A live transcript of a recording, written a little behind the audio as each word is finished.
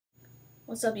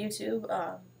What's up, YouTube?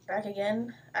 Back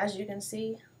again. As you can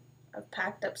see, I've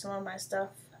packed up some of my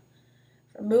stuff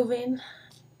for moving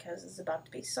because it's about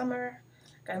to be summer.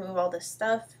 Gotta move all this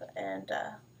stuff, and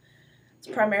it's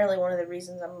primarily one of the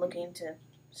reasons I'm looking to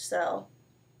sell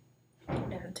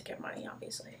and to get money,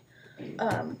 obviously.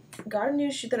 Got a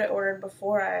new shoe that I ordered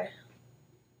before I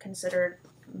considered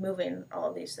moving all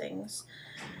of these things,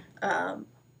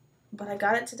 but I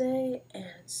got it today and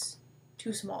it's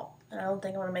too small, and I don't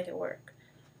think I'm gonna make it work.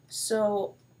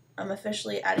 So I'm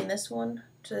officially adding this one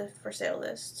to the for sale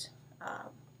list.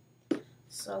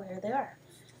 So here they are.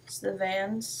 It's the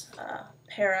Vans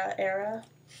Parra Era.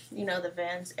 You know, the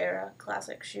Vans Era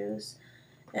classic shoes.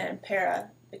 And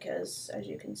Parra, because as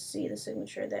you can see the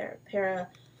signature there, Parra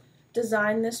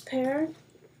designed this pair.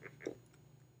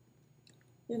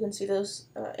 You can see those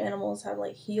animals have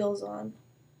like heels on.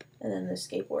 And then the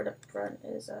skateboard up front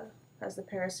is has the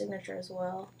Parra signature as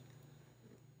well.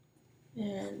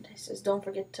 And he says, don't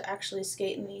forget to actually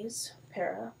skate in these,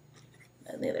 Parra,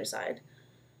 and the other side,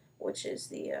 which is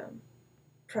the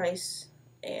price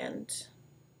and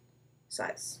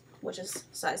size, which is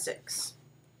size 6.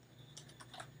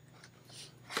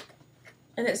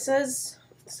 And it says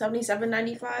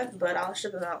 $77.95, but I'll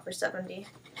ship them out for $70.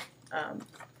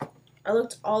 I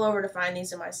looked all over to find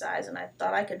these in my size, and I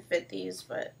thought I could fit these,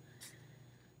 but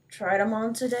tried them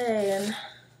on today, and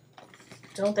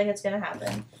don't think it's going to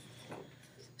happen.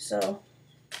 So,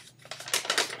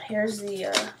 here's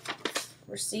the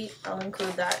receipt. I'll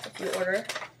include that if you order.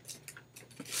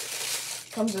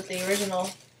 Comes with the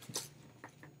original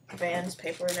Vans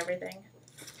paper and everything.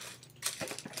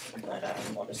 But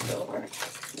we'll just go over.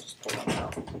 Just pull them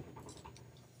out.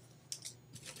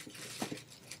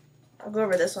 I'll go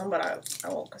over this one, but I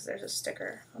won't because there's a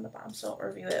sticker on the bottom, so I won't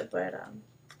review it. But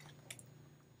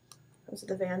comes with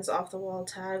the Vans off the wall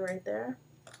tag right there.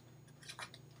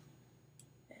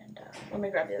 Let me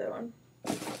grab the other one.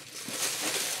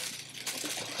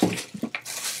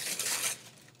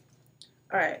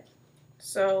 Alright,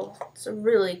 so it's a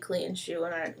really clean shoe,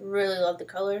 and I really love the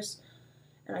colors,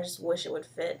 and I just wish it would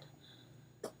fit.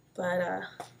 But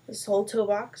this whole toe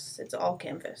box, it's all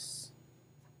canvas.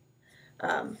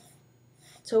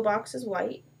 Toe box is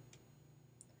white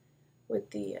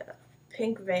with the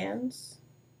pink Vans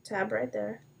tab right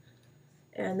there,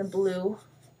 and the blue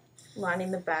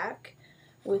lining the back,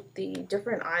 with the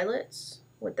different eyelets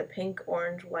with the pink,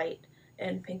 orange, white,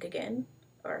 and pink again.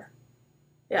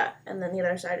 And then the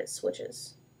other side it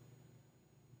switches,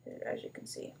 as you can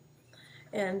see.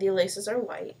 And the laces are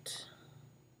white.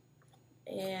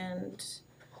 And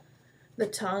the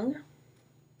tongue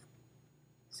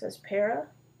says Parra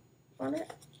on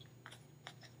it.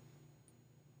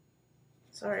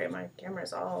 Sorry, my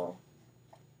camera's all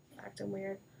acting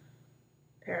weird.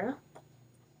 Parra.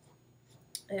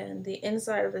 And the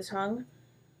inside of the tongue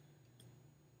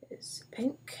is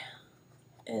pink,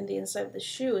 and the inside of the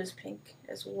shoe is pink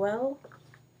as well.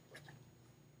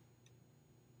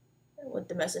 With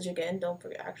the message again, don't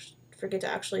forget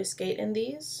to actually skate in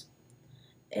these.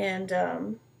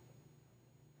 And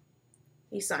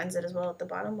he signs it as well at the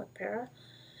bottom with Parra.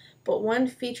 But one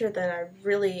feature that I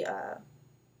really,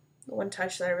 one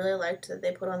touch that I really liked that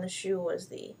they put on the shoe was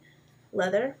the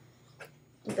leather.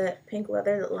 That pink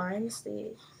leather that lines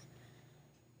the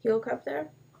heel cup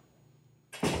there.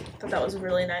 I thought that was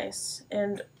really nice,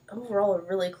 and overall a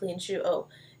really clean shoe. Oh,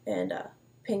 and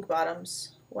pink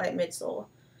bottoms, white midsole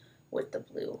with the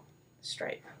blue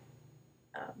stripe.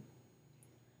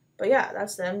 But yeah,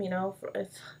 that's them. You know, if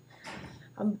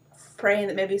I'm praying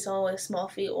that maybe someone with small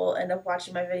feet will end up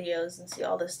watching my videos and see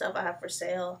all this stuff I have for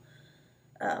sale.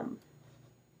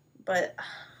 But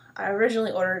I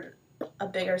originally ordered a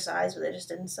bigger size, but they just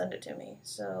didn't send it to me.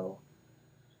 So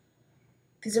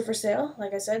these are for sale.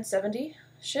 Like I said, $70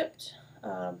 shipped.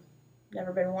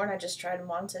 Never been worn. I just tried them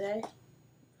on today.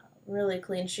 Really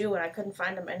clean shoe, and I couldn't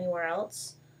find them anywhere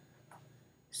else.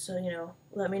 So, you know,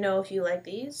 let me know if you like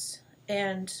these.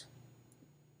 And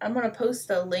I'm going to post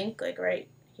the link, like, right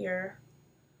here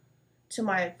to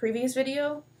my previous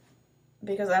video,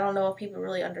 because I don't know if people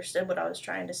really understood what I was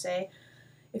trying to say.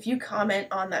 If you comment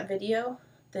on that video,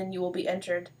 then you will be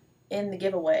entered in the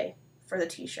giveaway for the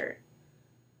t-shirt.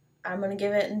 I'm going to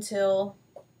give it until,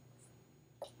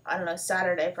 I don't know,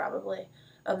 Saturday probably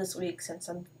of this week, since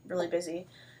I'm really busy,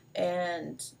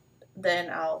 and then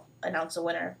I'll announce a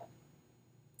winner.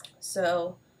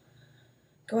 So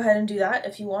go ahead and do that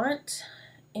if you want.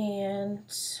 And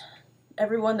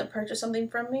everyone that purchased something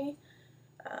from me,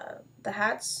 the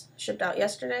hats shipped out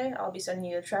yesterday. I'll be sending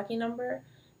you a tracking number,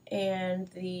 and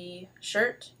the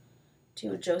shirt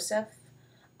to Joseph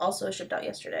also shipped out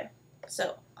yesterday.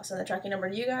 So I'll send the tracking number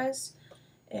to you guys.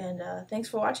 And thanks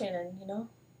for watching, and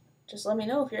just let me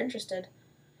know if you're interested.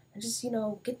 And just,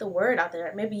 get the word out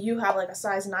there. Maybe you have like a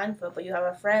size 9 foot, but you have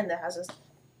a friend that has a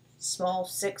small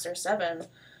 6 or 7,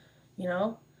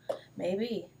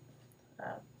 maybe.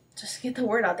 Uh, just get the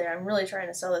word out there. I'm really trying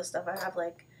to sell this stuff. I have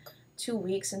like 2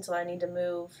 weeks until I need to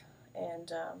move,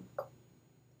 and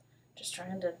just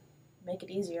trying to make it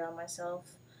easier on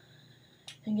myself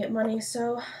and get money.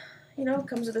 So, it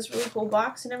comes with this really cool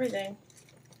box and everything.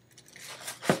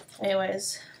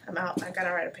 Anyways, I'm out. I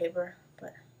gotta write a paper,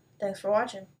 but thanks for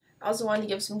watching. I also wanted to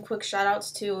give some quick shout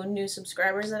outs to new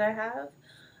subscribers that I have.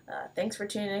 Thanks for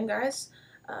tuning in, guys.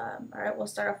 Alright, we'll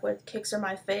start off with Kicks Are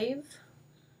My Fave,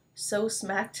 So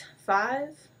Smacked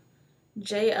 5,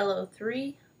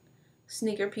 JLO3,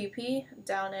 Sneaker PP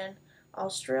down in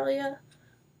Australia,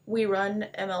 We Run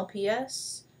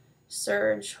MLPS,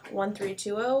 Surge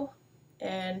 1320,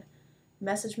 and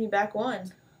Message Me Back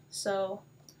 1. So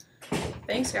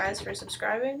thanks guys for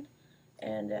subscribing,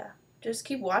 and just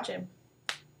keep watching.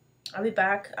 I'll be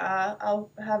back. I'll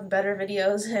have better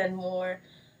videos and more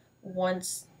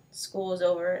once school is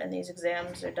over and these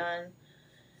exams are done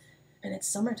and it's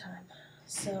summertime.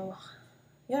 So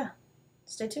yeah,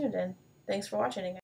 stay tuned, and thanks for watching again.